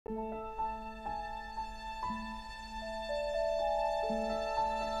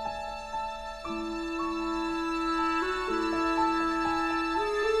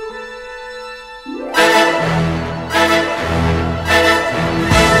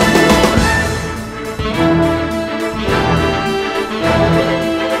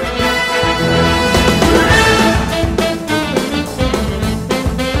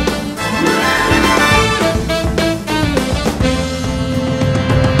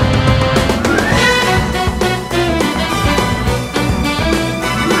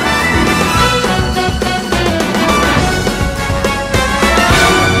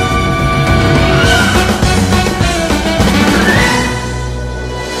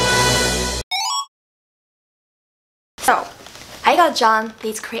I got Jon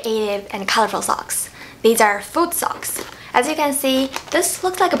these creative and colorful socks. These are food socks. As you can see, this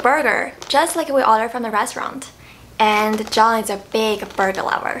looks like a burger, just like we ordered from the restaurant. And Jon is a big burger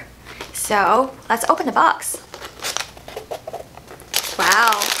lover. So let's open the box.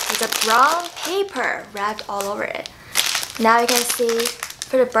 Wow, there's a brown paper wrapped all over it. Now you can see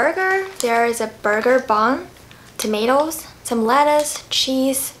for the burger, there is a burger bun, tomatoes, some lettuce,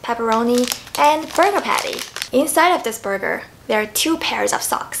 cheese, pepperoni, and burger patty. Inside of this burger, there are 2 pairs of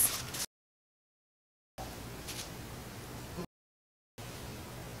socks.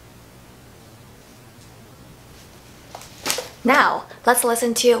 Now, let's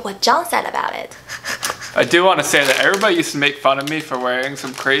listen to what Jon said about it. I do want to say that everybody used to make fun of me for wearing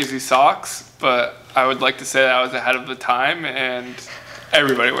some crazy socks, but I would like to say that I was ahead of the time and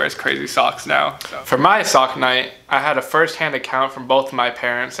everybody wears crazy socks now. So. For my sock night, I had a first-hand account from both of my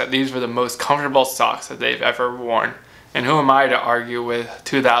parents that these were the most comfortable socks that they've ever worn. And who am I to argue with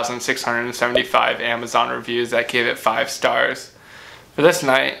 2,675 Amazon reviews that gave it 5 stars? For this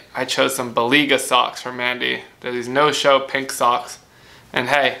night, I chose some Beliga socks for Mandy. They're these no-show pink socks. And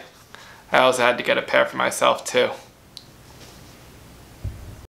hey, I also had to get a pair for myself too.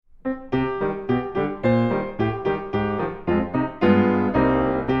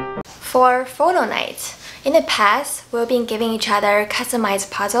 For photo night, in the past, we've been giving each other customized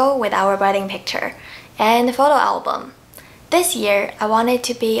puzzle with our wedding picture and photo album. This year, I wanted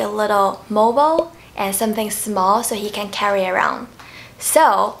to be a little mobile and something small so he can carry around.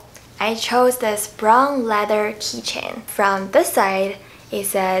 So, I chose this brown leather keychain. From this side, it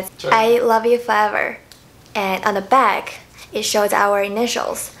says, I love you forever. And on the back, it shows our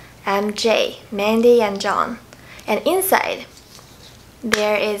initials, MJ, Mandy and Jon. And inside,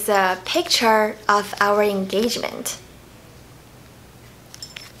 there is a picture of our engagement.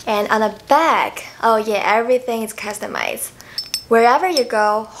 And on the back, oh yeah, everything is customized. Wherever you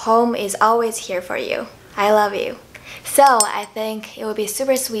go, home is always here for you. I love you. So I think it would be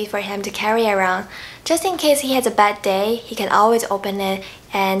super sweet for him to carry around. Just in case he has a bad day, he can always open it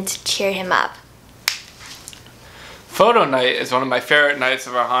and cheer him up. Photo night is one of my favorite nights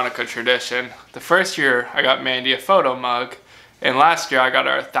of our Hanukkah tradition. The first year I got Mandy a photo mug, and last year I got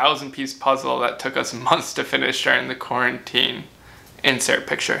her a 1,000-piece puzzle that took us months to finish during the quarantine. Insert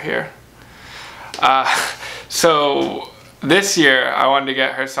picture here. So this year I wanted to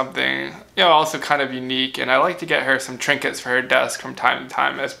get her something, also kind of unique, and I like to get her some trinkets for her desk from time to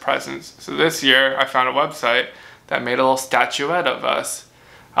time as presents. So this year I found a website that made a little statuette of us.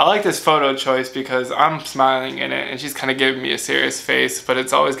 I like this photo choice because I'm smiling in it and she's kind of giving me a serious face, but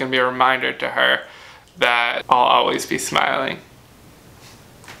it's always going to be a reminder to her that I'll always be smiling.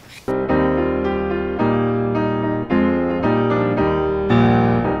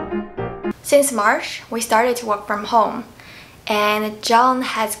 Since March, we started to work from home, and Jon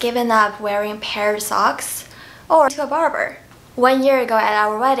has given up wearing paired socks or to a barber. 1 year ago at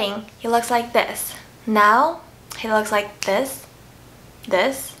our wedding, he looks like this. Now, he looks like this,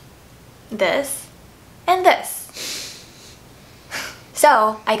 this, this, and this.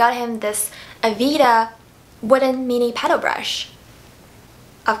 So, I got him this Avita wooden mini paddle brush.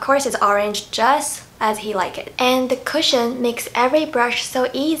 Of course, it's orange just as he liked it. And the cushion makes every brush so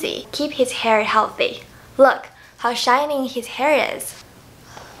easy. Keep his hair healthy. Look how shiny his hair is.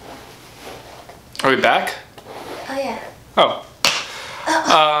 Are we back? Oh yeah. Oh.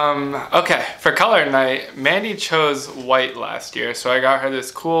 Okay, for color night, Mandy chose white last year, so I got her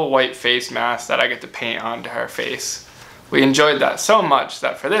this cool white face mask that I get to paint onto her face. We enjoyed that so much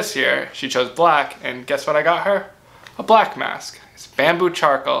that for this year, she chose black, and guess what I got her? A black mask. It's bamboo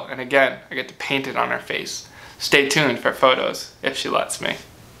charcoal, and again, I get to paint it on her face. Stay tuned for photos, if she lets me.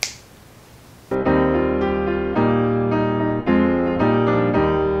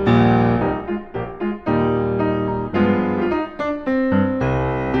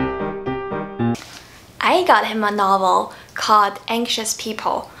 I got him a novel called Anxious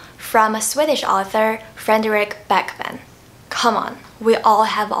People from a Swedish author, Fredrik Backman. Come on, we all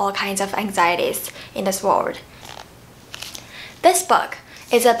have all kinds of anxieties in this world. This book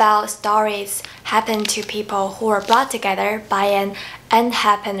is about stories happen to people who were brought together by an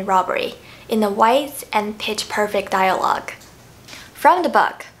unhappened robbery in a white and pitch-perfect dialogue. From the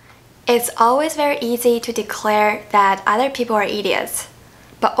book, it's always very easy to declare that other people are idiots,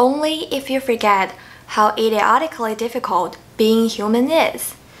 but only if you forget how idiotically difficult being human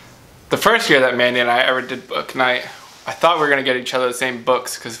is. The first year that Mandy and I ever did book night, I thought we were going to get each other the same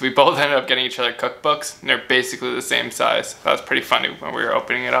books because we both ended up getting each other cookbooks and they're basically the same size. That was pretty funny when we were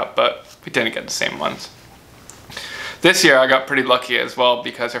opening it up, but we didn't get the same ones. This year I got pretty lucky as well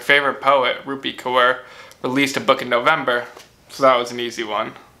because her favorite poet, Rupi Kaur, released a book in November. So that was an easy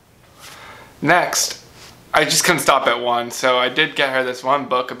one. Next, I just couldn't stop at one, so I did get her this one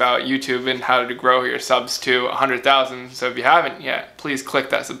book about YouTube and how to grow your subs to 100,000. So if you haven't yet, please click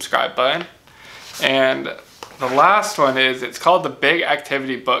that subscribe button. And the last one is, it's called the Big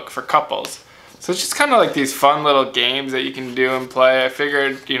Activity Book for Couples. So it's just kind of like these fun little games that you can do and play. I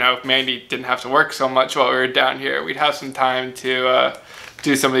figured, you know, if Mandy didn't have to work so much while we were down here, we'd have some time to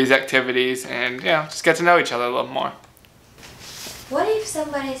do some of these activities and, you know, just get to know each other a little more. What if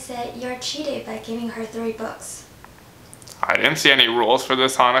somebody said you're cheated by giving her 3 books? I didn't see any rules for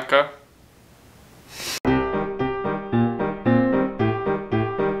this Hanukkah.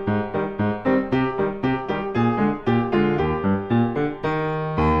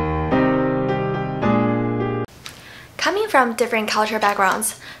 Coming from different cultural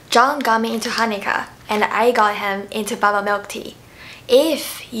backgrounds, Jon got me into Hanukkah and I got him into bubble milk tea.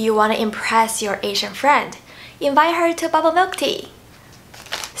 If you want to impress your Asian friend, invite her to bubble milk tea.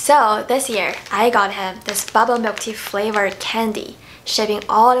 So this year, I got him this bubble milk tea flavored candy, shipping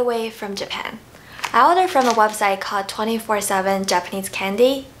all the way from Japan. I ordered from a website called 24/7 Japanese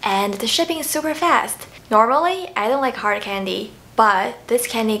Candy, and the shipping is super fast. Normally, I don't like hard candy, but this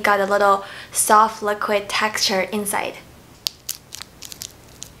candy got a little soft liquid texture inside.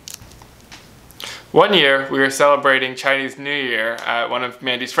 One year, we were celebrating Chinese New Year at one of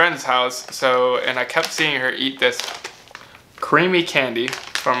Mandy's friends' house, and I kept seeing her eat this creamy candy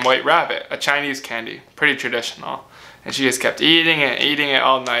from White Rabbit, a Chinese candy, pretty traditional. And she just kept eating it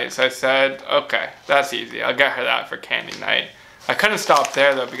all night. So I said, okay, that's easy. I'll get her that for candy night. I couldn't stop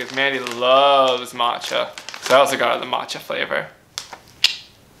there though because Mandy loves matcha. So I also got her the matcha flavor.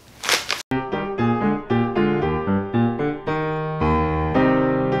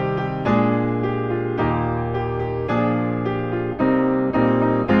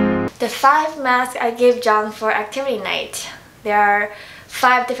 The 5 masks I gave Jon for activity night. There are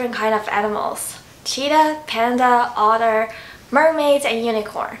 5 different kinds of animals: cheetah, panda, otter, mermaids, and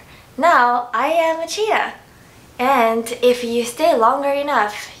unicorn. Now I am a cheetah. And if you stay longer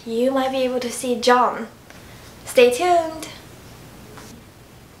enough, you might be able to see Jon. Stay tuned!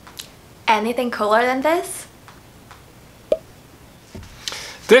 Anything cooler than this?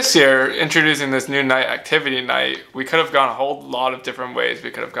 This year, introducing this new night, activity night, we could have gone a whole lot of different ways.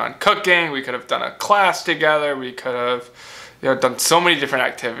 We could have gone cooking, we could have done a class together, we could have, you know, done so many different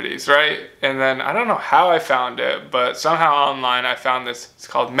activities, right? And then I don't know how I found it, but somehow online I found this. It's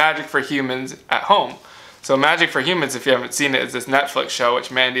called Magic for Humans at Home. So Magic for Humans, if you haven't seen it, is this Netflix show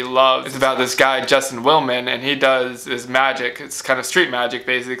which Mandy loves. It's about this guy, Justin Willman, and he does this magic. It's kind of street magic,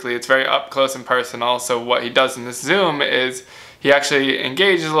 basically. It's very up close and personal. So what he does in this Zoom is he actually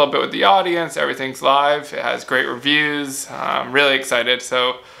engages a little bit with the audience. Everything's live. It has great reviews. I'm really excited.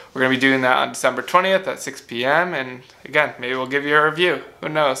 So we're going to be doing that on December 20th at 6 p.m. And again, maybe we'll give you a review. Who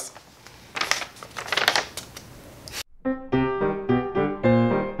knows?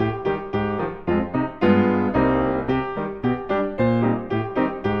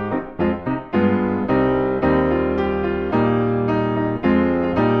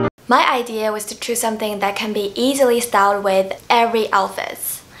 My idea was to choose something that can be easily styled with every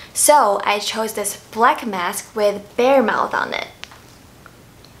outfit. So I chose this black mask with bear mouth on it.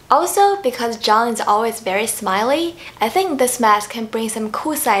 Also, because Jon is always very smiley, I think this mask can bring some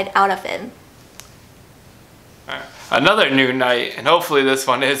cool side out of him. Another new night, and hopefully this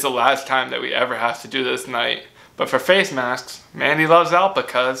one is the last time that we ever have to do this night. But for face masks, Mandy loves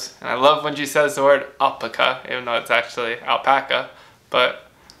alpacas, and I love when she says the word alpaca, even though it's actually alpaca. But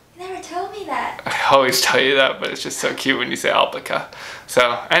You never told me that. I always tell you that, but it's just so cute when you say alpaca.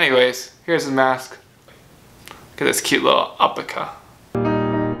 So anyways, here's the mask. Look at this cute little alpaca.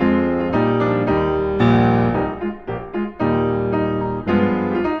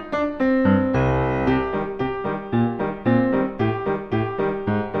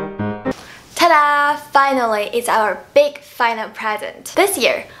 Ta-da! Finally, it's our big final present. This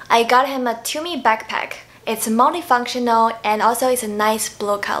year, I got him a Tumi backpack. It's multifunctional and also it's a nice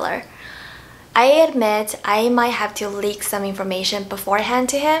blue color. I admit I might have to leak some information beforehand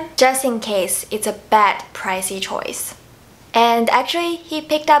to him, just in case it's a bad pricey choice. And actually, he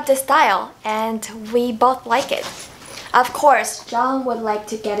picked up the style and we both like it. Of course, Jon would like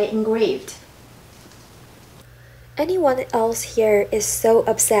to get it engraved. Anyone else here is so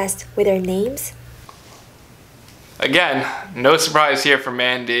obsessed with their names? Again, no surprise here for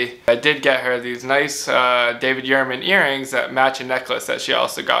Mandy. I did get her these nice David Yurman earrings that match a necklace that she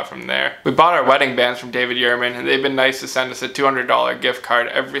also got from there. We bought our wedding bands from David Yurman, and they've been nice to send us a $200 gift card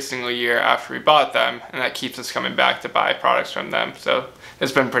every single year after we bought them, and that keeps us coming back to buy products from them. So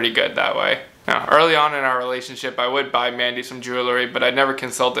it's been pretty good that way. Now, early on in our relationship, I would buy Mandy some jewelry, but I never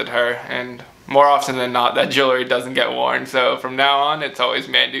consulted her, and more often than not, that jewelry doesn't get worn. So from now on, it's always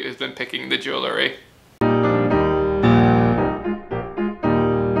Mandy who's been picking the jewelry.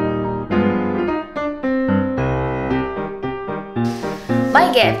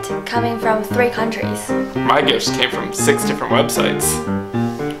 My gift coming from 3 countries. My gifts came from 6 different websites.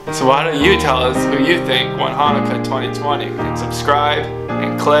 So why don't you tell us who you think won Hanukkah 2020, and subscribe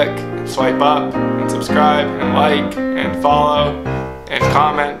and click and swipe up and subscribe and like and follow and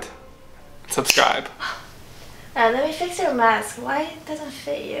comment and subscribe. Let me fix your mask. Why it doesn't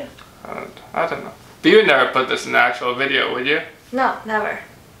fit you? I don't know. But you would never put this in the actual video, would you? No, never.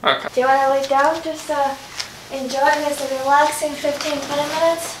 Okay. Do you want to lay down? Just enjoy this relaxing 15-20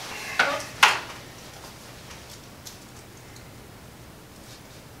 minutes?